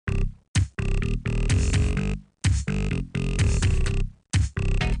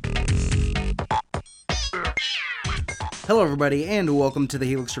Hello everybody, and welcome to the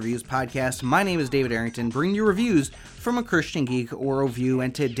Helix Reviews podcast. My name is David Arrington, bringing you reviews from a Christian geek worldview,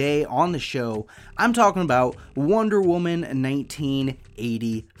 and today on the show, I'm talking about Wonder Woman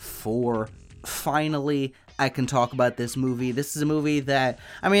 1984. Finally, I can talk about this movie. This is a movie that,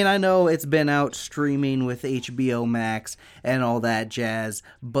 I know it's been out streaming with HBO Max and all that jazz,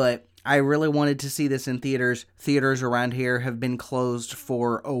 but I really wanted to see this in theaters. Theaters around here have been closed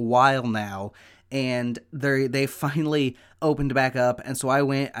for a while now, and they finally opened back up, and so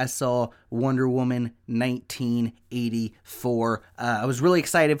I saw Wonder Woman 1984. I was really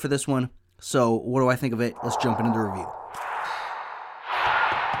excited for this one, so what do I think of it? Let's jump into the review.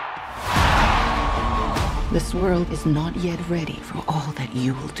 This world is not yet ready for all that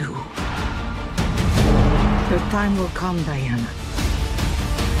you will do. Your time will come, Diana.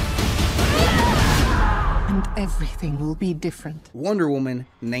 And everything will be different. Wonder Woman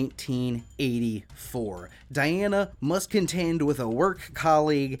 1984. Diana must contend with a work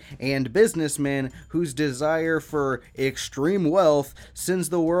colleague and businessman whose desire for extreme wealth sends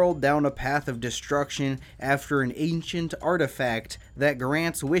the world down a path of destruction after an ancient artifact that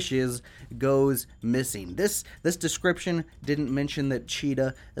grants wishes goes missing. This description didn't mention that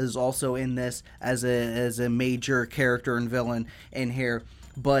Cheetah is also in this as a major character and villain in here.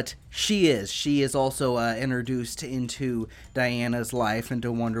 But she is also introduced into Diana's life, into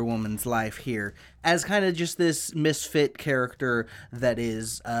Wonder Woman's life here, as kind of just this misfit character that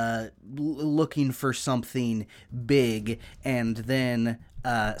is looking for something big, and then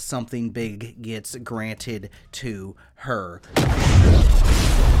something big gets granted to her.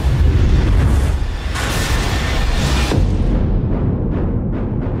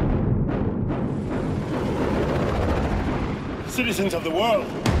 Citizens of the world,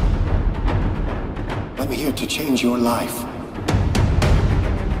 I'm here to change your life.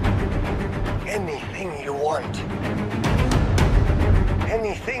 anything you want,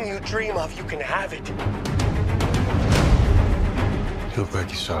 anything you dream of, you can have it. You look like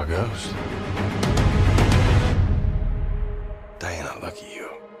you saw a ghost. Diana, look at you.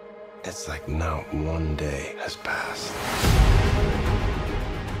 It's like not one day has passed.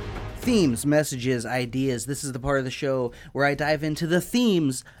 Themes, messages, ideas. This is the part of the show where I dive into the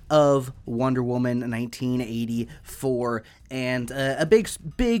themes of Wonder Woman 1984, and a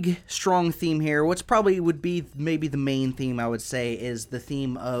big, strong theme here. What's probably would be maybe the main theme, I would say, is the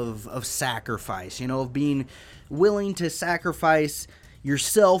theme of sacrifice. Of being willing to sacrifice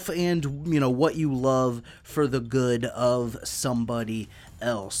yourself and what you love for the good of somebody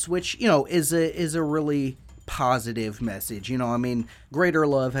else, which is a really positive message. Greater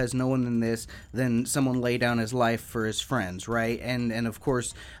love has no one in this than someone lay down his life for his friends, right? And of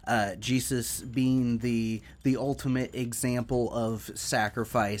course, Jesus being the ultimate example of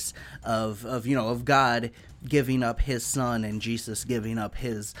sacrifice, of God giving up his son and Jesus giving up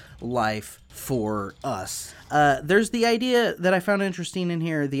his life for us. There's the idea that I found interesting in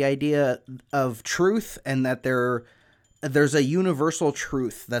here, the idea of truth, and that there's a universal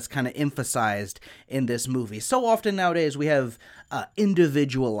truth that's kind of emphasized in this movie. So often nowadays we have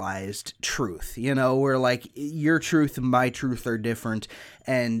individualized truth, where like your truth and my truth are different.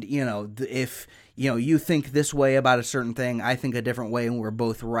 And, if, you think this way about a certain thing, I think a different way, and we're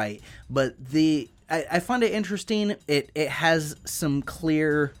both right. But I find it interesting. It has some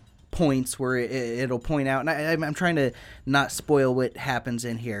clear points where it'll point out, and I'm trying to not spoil what happens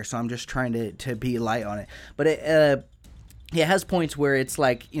in here, so I'm just trying to be light on it. But it has points where it's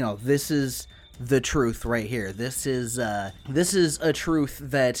like, this is the truth right here. This is a truth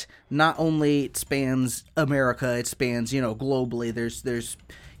that not only spans America, it spans, globally. There's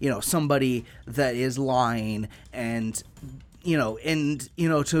somebody that is lying, and to an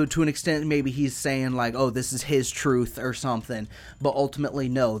extent, maybe he's saying like, oh, this is his truth or something, but ultimately,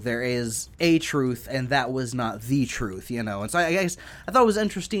 no, there is a truth, and that was not the truth, And so I guess I thought it was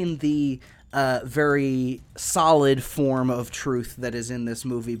interesting, the very solid form of truth that is in this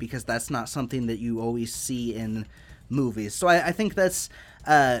movie, because that's not something that you always see in movies. So I think that's,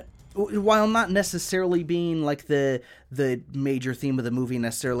 while not necessarily being like the major theme of the movie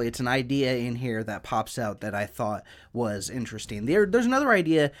necessarily, it's an idea in here that pops out that I thought was interesting. There's another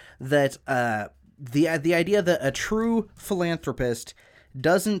idea that the idea that a true philanthropist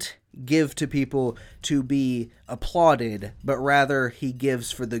doesn't give to people to be applauded, but rather he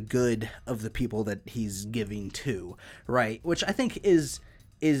gives for the good of the people that he's giving to, right? Which I think is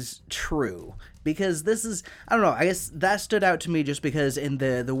true, because this is, I don't know, I guess that stood out to me just because in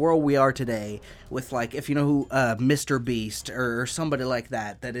the world we are today, with like, if you know who Mr. Beast or somebody like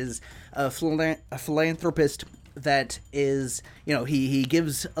that is a philanthropist that is, he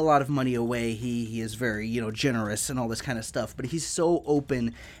gives a lot of money away. He is very, generous and all this kind of stuff, but he's so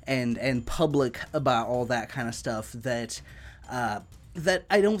open and public about all that kind of stuff that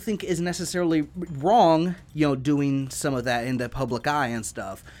I don't think is necessarily wrong, doing some of that in the public eye and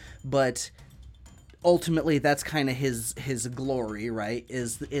stuff, but ultimately that's kind of his glory, right?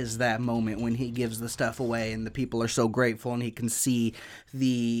 Is that moment when he gives the stuff away and the people are so grateful and he can see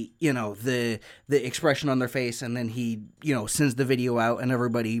the expression on their face, and then he sends the video out and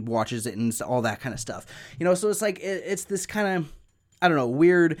everybody watches it and all that kind of stuff. So it's like it's this kind of, I don't know,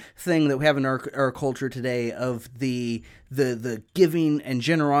 weird thing that we have in our culture today of the giving and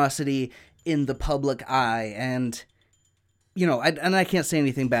generosity in the public eye. And I can't say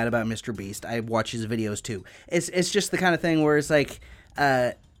anything bad about Mr. Beast. I watch his videos too. It's just the kind of thing where it's like,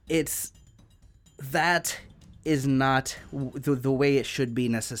 that is not the way it should be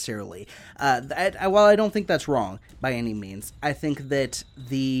necessarily. While I don't think that's wrong by any means, I think that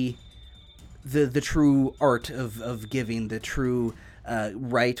the true art of giving, the true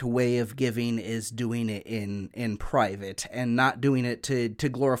right way of giving is doing it in private, and not doing it to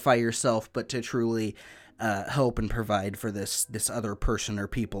glorify yourself, but to truly help and provide for this other person or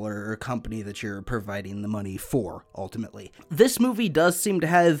people or company that you're providing the money for, ultimately. This movie does seem to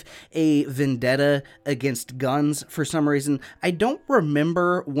have a vendetta against guns for some reason. I don't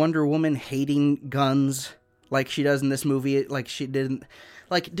remember Wonder Woman hating guns like she does in this movie, like she didn't.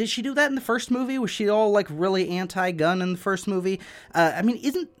 Like, did she do that in the first movie? Was she all, like, really anti-gun in the first movie?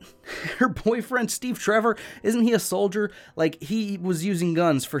 Isn't her boyfriend, Steve Trevor, isn't he a soldier? Like, he was using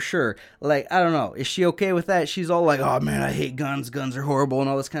guns for sure. Like, I don't know. Is she okay with that? She's all like, oh, man, I hate guns. Guns are horrible and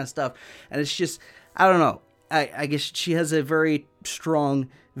all this kind of stuff. And it's just, I don't know. I guess she has a very strong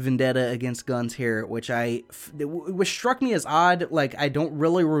vendetta against guns here, which struck me as odd. Like, I don't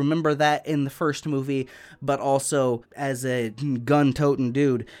really remember that in the first movie, but also as a gun-toting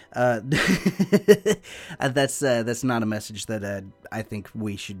dude, that's not a message that I think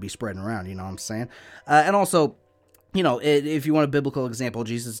we should be spreading around, you know what I'm saying? And also, if you want a biblical example,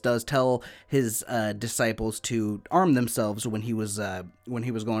 Jesus does tell his disciples to arm themselves when he was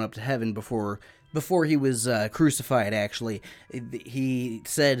going up to heaven before he was crucified. Actually, he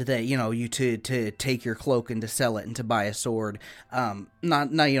said that you to take your cloak and to sell it and to buy a sword.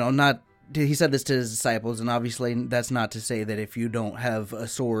 He said this to his disciples, and obviously that's not to say that if you don't have a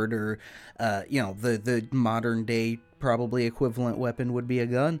sword or the modern day probably equivalent weapon would be a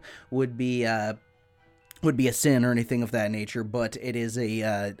gun, would be a sin or anything of that nature. But it is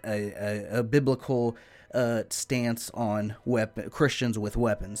a biblical stance on Christians with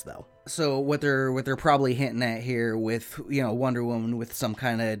weapons, though. So what they're probably hinting at here with Wonder Woman with some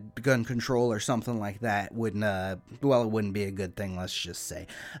kind of gun control or something like that wouldn't be a good thing, let's just say.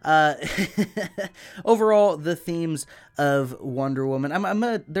 Overall, the themes of Wonder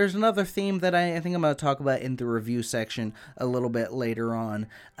Woman. There's another theme that I think I'm gonna talk about in the review section a little bit later on,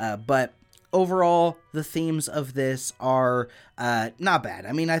 but overall, the themes of this are not bad.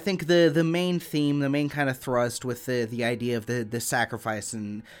 I mean, I think the main theme, the main kind of thrust with the idea of the sacrifice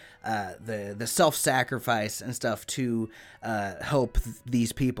and the self-sacrifice and stuff to help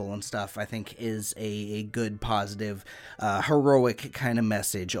these people and stuff, I think is a good, positive, heroic kind of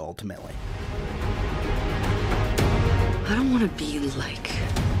message, ultimately. I don't want to be like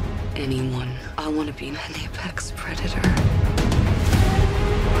anyone. I want to be an apex predator.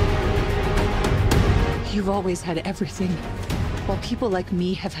 You've always had everything, while people like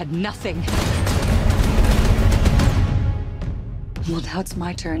me have had nothing. Well, now it's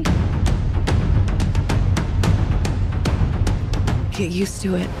my turn. Get used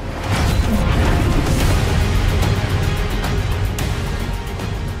to it.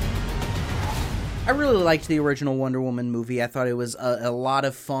 I really liked the original Wonder Woman movie. I thought it was a lot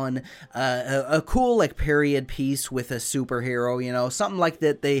of fun, a cool like period piece with a superhero, something like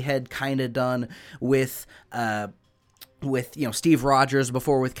that they had kind of done with Steve Rogers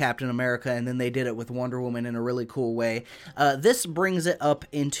before with Captain America, and then they did it with Wonder Woman in a really cool way. This brings it up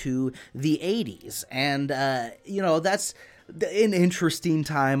into the 80s, and that's an interesting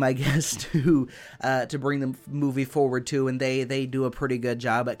time, I guess, to bring the movie forward to, and they do a pretty good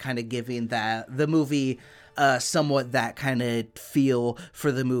job at kind of giving the movie somewhat that kind of feel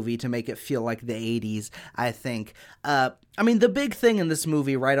for the movie to make it feel like the 80s, I think. The big thing in this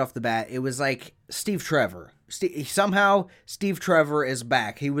movie right off the bat, it was like Steve Trevor. Somehow Steve Trevor is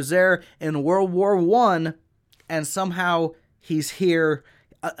back. He was there in World War I, and somehow he's here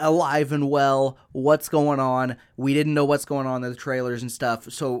alive and well. What's going on? We didn't know what's going on in the trailers and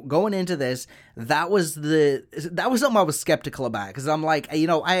stuff. So going into this, that was something I was skeptical about, because I'm like,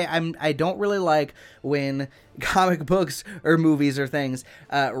 I don't really like when comic books or movies or things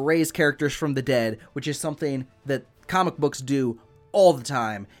raise characters from the dead, which is something that comic books do all the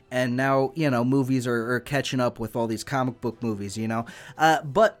time, and now movies are catching up with all these comic book movies,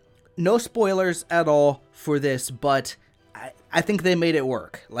 but no spoilers at all for this, but I think they made it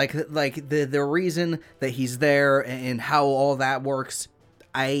work. Like the reason that he's there and how all that works,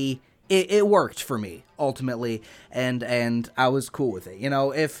 it worked for me ultimately, and I was cool with it.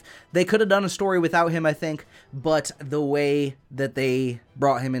 If they could have done a story without him, I think, but the way that they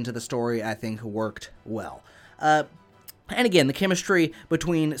brought him into the story, I think worked well. And again, the chemistry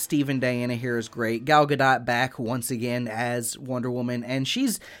between Steve and Diana here is great. Gal Gadot back once again as Wonder Woman, and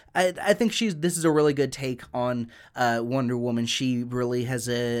I think this is a really good take on Wonder Woman. She really has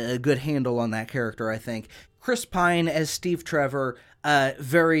a good handle on that character, I think. Chris Pine as Steve Trevor,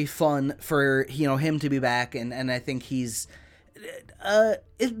 very fun for him to be back, and I think he's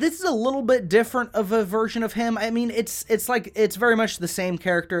this is a little bit different of a version of him. I mean, it's very much the same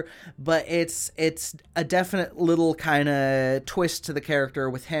character, but it's a definite little kind of twist to the character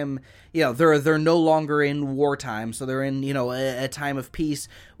with him. They're no longer in wartime, so they're in a time of peace,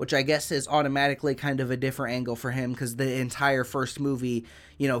 which I guess is automatically kind of a different angle for him, because the entire first movie,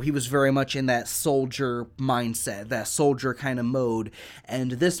 he was very much in that soldier mindset, that soldier kind of mode,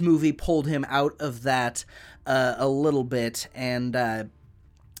 and this movie pulled him out of that a little bit, and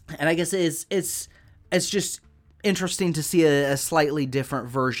I guess it's just interesting to see a slightly different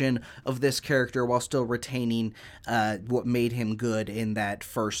version of this character while still retaining what made him good in that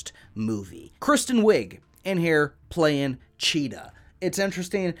first movie. Kristen Wiig in here playing Cheetah. It's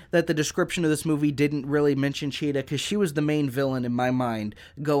interesting that the description of this movie didn't really mention Cheetah, because she was the main villain in my mind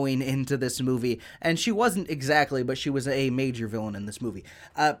going into this movie, and she wasn't exactly, but she was a major villain in this movie.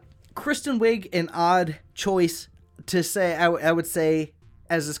 Kristen Wiig, an odd choice to say, I would say,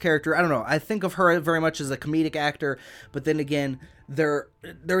 as this character. I don't know. I think of her very much as a comedic actor, but then again,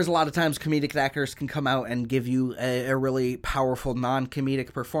 there's a lot of times comedic actors can come out and give you a really powerful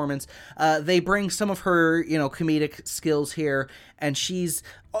non-comedic performance. They bring some of her, comedic skills here, and she's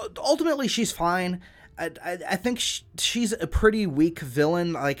fine. I think she's a pretty weak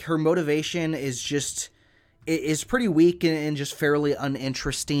villain. Like, her motivation is pretty weak and just fairly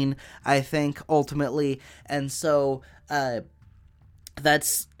uninteresting, I think, ultimately. And so,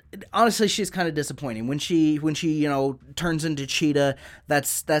 that's honestly, she's kind of disappointing when she turns into Cheetah.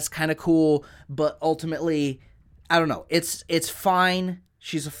 That's kind of cool, but ultimately, I don't know. It's fine.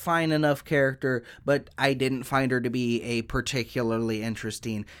 She's a fine enough character, but I didn't find her to be a particularly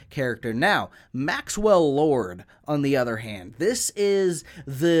interesting character. Now, Maxwell Lord, on the other hand, this is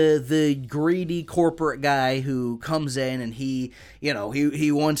the greedy corporate guy who comes in and he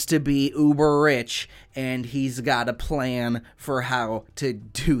wants to be uber rich, and he's got a plan for how to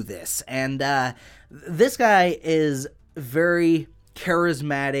do this. And this guy is very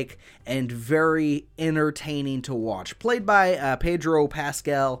charismatic and very entertaining to watch. Played by Pedro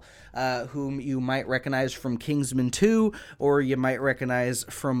Pascal, whom you might recognize from Kingsman 2, or you might recognize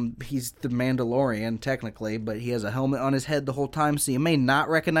from, he's the Mandalorian, technically, but he has a helmet on his head the whole time, so you may not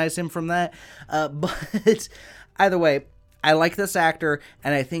recognize him from that. But either way, I like this actor,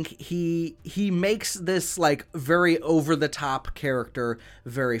 and I think he makes this, like, very over-the-top character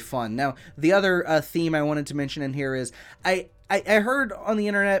very fun. Now, the other theme I wanted to mention in here is, I heard on the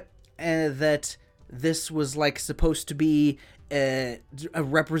internet that this was, like, supposed to be a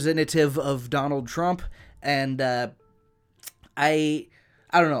representative of Donald Trump, and I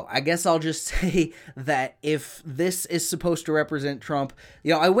don't know. I guess I'll just say that if this is supposed to represent Trump,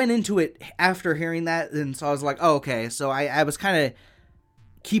 I went into it after hearing that, and so I was like, oh, okay. So I was kind of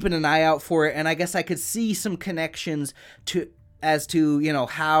keeping an eye out for it, and I guess I could see some connections as to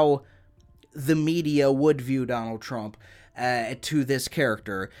how the media would view Donald Trump to this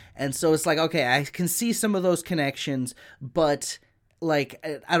character. And so it's like, okay, I can see some of those connections, but, like,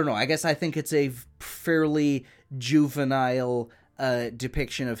 I don't know. I guess I think it's a fairly juvenile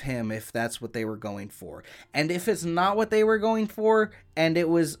depiction of him, if that's what they were going for. And if it's not what they were going for, and it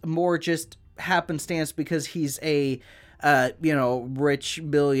was more just happenstance because he's a rich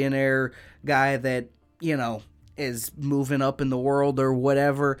billionaire guy that is moving up in the world or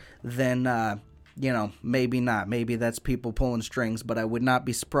whatever, then maybe not. Maybe that's people pulling strings, but I would not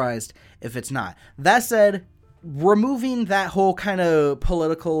be surprised if it's not. That said, removing that whole kind of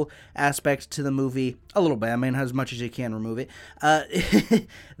political aspect to the movie a little bit, I mean, as much as you can remove it,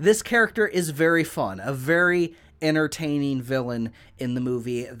 this character is very fun, a very entertaining villain in the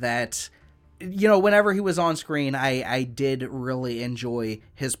movie that, you know, whenever he was on screen, I did really enjoy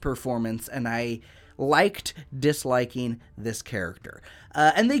his performance, and I liked disliking this character.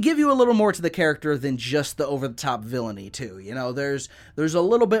 And they give you a little more to the character than just the over-the-top villainy, too. You know, there's a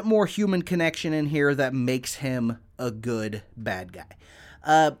little bit more human connection in here that makes him a good bad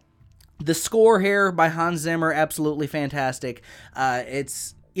guy. The score here by Hans Zimmer, absolutely fantastic.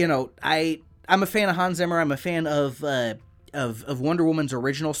 It's, you know, I'm a fan of Hans Zimmer. I'm a fan of Wonder Woman's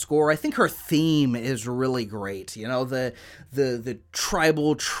original score. I think her theme is really great. You know, the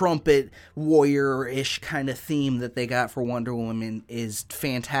tribal trumpet warrior-ish kind of theme that they got for Wonder Woman is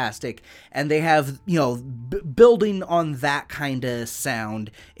fantastic. And they have, you know, building on that kind of sound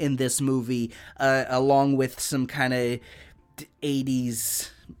in this movie, along with some kind of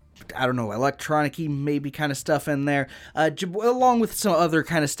 80s, I don't know, electronic-y maybe kind of stuff in there, along with some other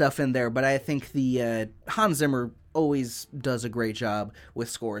kind of stuff in there. But I think the Hans Zimmer always does a great job with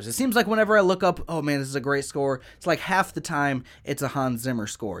scores. It seems like whenever I look up, oh man, this is a great score, it's like half the time it's a Hans Zimmer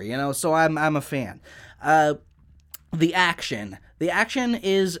score, you know, so I'm a fan. The action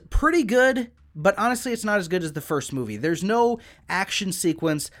is pretty good, but honestly it's not as good as the first movie. There's no action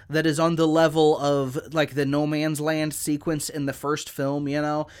sequence that is on the level of like the No Man's Land sequence in the first film, you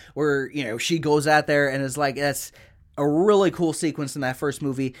know, where, you know, she goes out there and is like, that's a really cool sequence in that first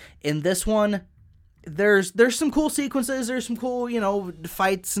movie. In this one, there's some cool sequences, there's some cool, you know,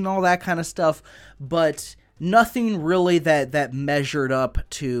 fights and all that kind of stuff, but nothing really that measured up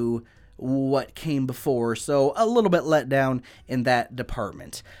to what came before, so a little bit let down in that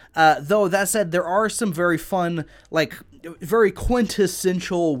department. Though, that said, there are some very fun, like, very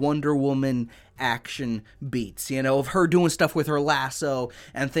quintessential Wonder Woman action beats, you know, of her doing stuff with her lasso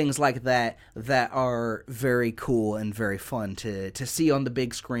and things like that are very cool and very fun to see on the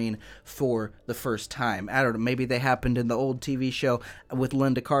big screen for the first time. I don't know, maybe they happened in the old TV show with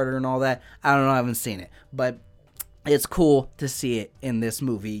Linda Carter and all that. I don't know, I haven't seen it, but it's cool to see it in this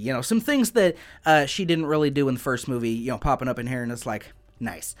movie. You know, some things that she didn't really do in the first movie, you know, popping up in here, and it's like,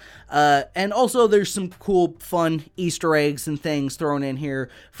 nice. And also there's some cool, fun Easter eggs and things thrown in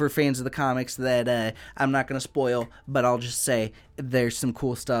here for fans of the comics that I'm not going to spoil, but I'll just say there's some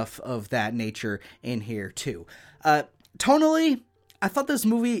cool stuff of that nature in here too. Tonally, I thought this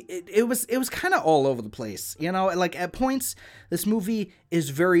movie, it was kind of all over the place. You know, like at points, this movie is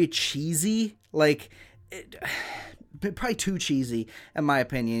very cheesy, like probably too cheesy in my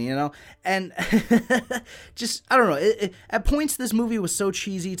opinion, you know, and just, I don't know, at points this movie was so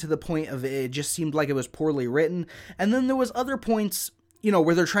cheesy to the point of it just seemed like it was poorly written, and then there was other points, you know,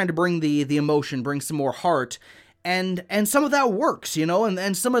 where they're trying to bring the emotion, bring some more heart, and some of that works, you know,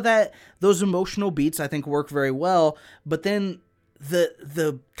 and some of those emotional beats I think work very well, but then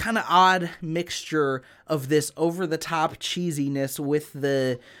the kind of odd mixture of this over-the-top cheesiness with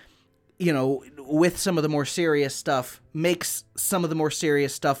the, you know, with some of the more serious stuff, makes some of the more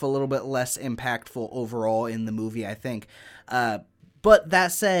serious stuff a little bit less impactful overall in the movie, I think. But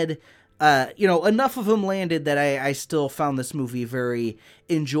that said, you know, enough of them landed that I still found this movie very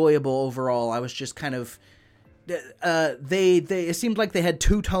enjoyable overall. I was just kind of, it seemed like they had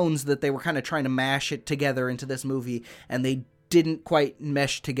two tones that they were kind of trying to mash it together into this movie, and they didn't quite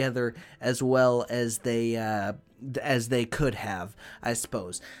mesh together as well as they could have, I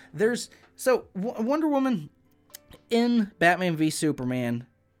suppose. So Wonder Woman in Batman v Superman,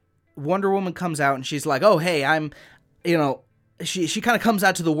 Wonder Woman comes out and she's like, oh, hey, I'm, you know, she kind of comes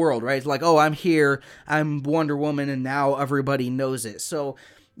out to the world, right? It's like, oh, I'm here, I'm Wonder Woman, and now everybody knows it. So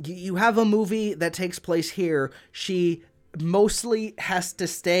you have a movie that takes place here. She mostly has to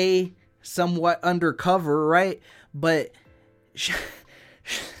stay somewhat undercover, right? But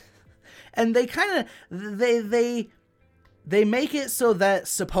and they kind of they make it so that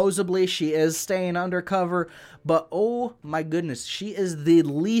supposedly she is staying undercover, but oh my goodness, she is the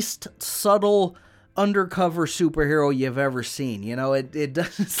least subtle undercover superhero you've ever seen. You know,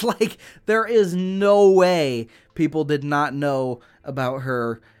 it's like there is no way people did not know about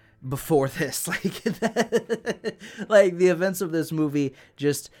her before this. Like like the events of this movie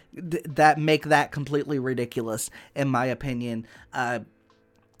just that make that completely ridiculous in my opinion.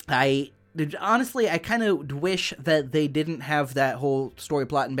 Honestly, I kind of wish that they didn't have that whole story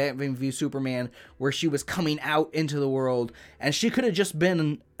plot in Batman v Superman where she was coming out into the world and she could have just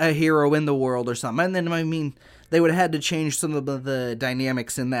been a hero in the world or something. And then, I mean, they would have had to change some of the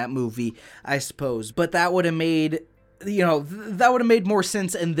dynamics in that movie, I suppose. But that would have made, you know, that would have made more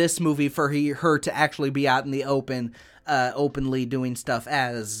sense in this movie for her to actually be out in the open, openly doing stuff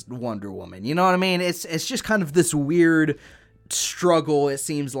as Wonder Woman. You know what I mean? It's just kind of this weird struggle, it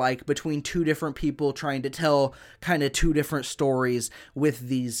seems like, between two different people trying to tell kind of two different stories with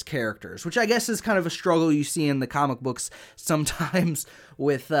these characters, which I guess is kind of a struggle you see in the comic books sometimes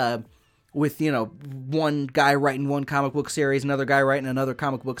with one guy writing one comic book series, another guy writing another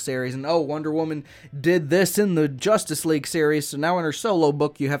comic book series, and Wonder Woman did this in the Justice League series, so now in her solo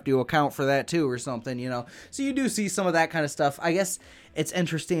book you have to account for that too or something, So you do see some of that kind of stuff. I guess it's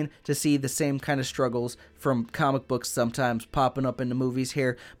interesting to see the same kind of struggles from comic books sometimes popping up in the movies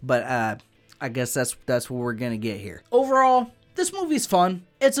here, but I guess that's what we're gonna get here. Overall, this movie's fun.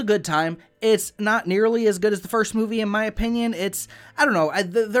 It's a good time. It's not nearly as good as the first movie, in my opinion. I don't know,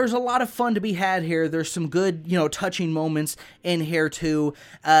 there's a lot of fun to be had here. There's some good, touching moments in here, too.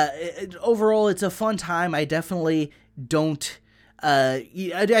 Overall, it's a fun time. I definitely don't...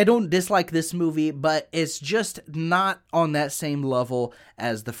 I don't dislike this movie, but it's just not on that same level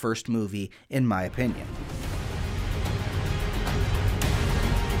as the first movie, in my opinion.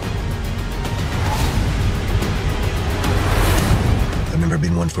 I've never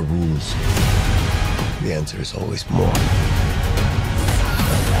been one for rules. The answer is always more.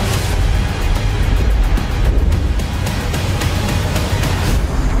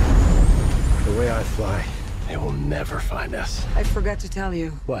 The way I fly, they will never find us. I forgot to tell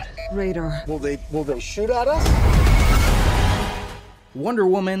you. What? Radar. Will they shoot at us? Wonder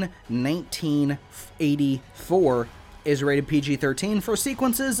Woman 1984 is rated PG-13 for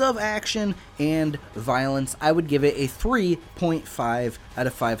sequences of action and violence. I would give it a 3.5 out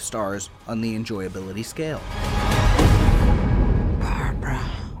of 5 stars on the enjoyability scale. Barbara,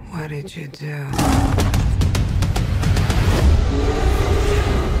 what did you do?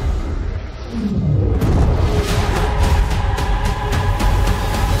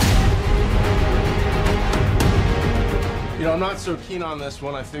 I'm not so keen on this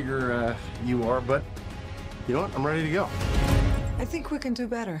one. I figure you are, but you know what? I'm ready to go. I think we can do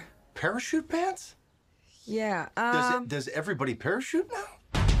better. Parachute pants? Yeah, Does everybody parachute now?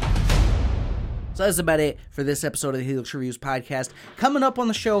 So that's about it for this episode of the Helix Reviews podcast. Coming up on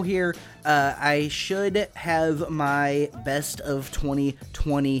the show here, I should have my best of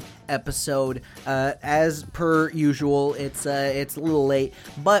 2020 episode. As per usual, it's a little late,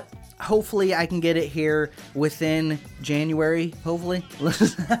 but hopefully I can get it here within January, hopefully.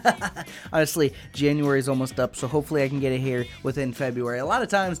 Honestly, January is almost up, so hopefully I can get it here within February. A lot of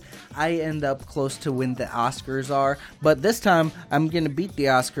times I end up close to when the Oscars are, but this time I'm going to beat the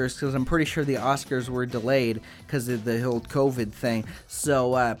Oscars because I'm pretty sure the Oscars were delayed because of the whole COVID thing.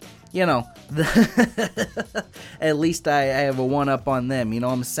 So, at least I have a one-up on them, you know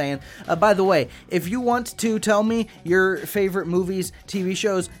what I'm saying? By the way, if you want to tell me your favorite movies, TV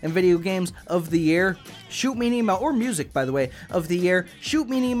shows, and video games of the year, shoot me an email, or music, by the way, of the year. Shoot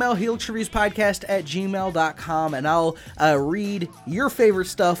me an email, helixreviewspodcast@gmail.com, and I'll read your favorite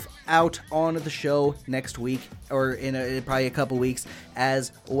stuff out on the show next week, or in probably a couple weeks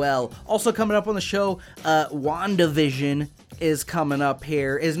as well. Also coming up on the show, WandaVision is coming up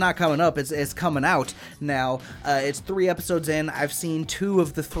here. Is not coming up, it's coming out now. It's 3 episodes in. I've seen 2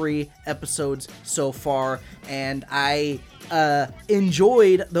 of the 3 episodes so far, and I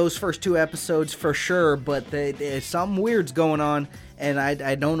enjoyed those first 2 episodes for sure, but there's something weird's going on, and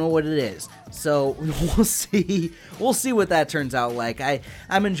I don't know what it is. So we'll see what that turns out like.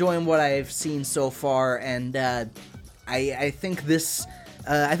 I'm enjoying what I've seen so far, and I think this.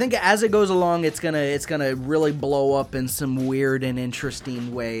 I think as it goes along, it's gonna really blow up in some weird and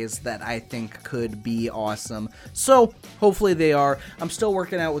interesting ways that I think could be awesome. So hopefully they are. I'm still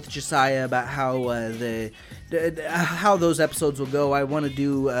working out with Josiah about how how those episodes will go. I want to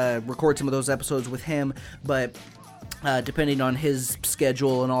do record some of those episodes with him, but depending on his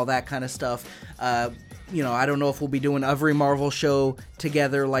schedule and all that kind of stuff. I don't know if we'll be doing every Marvel show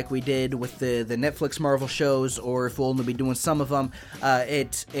together like we did with the Netflix Marvel shows, or if we'll only be doing some of them.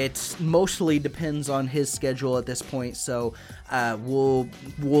 It mostly depends on his schedule at this point, so we'll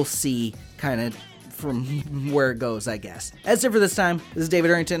see kind of from where it goes, I guess. That's it for this time. This is David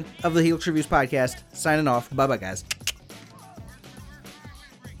Arrington of the Helix Reviews podcast, signing off. Bye-bye, guys.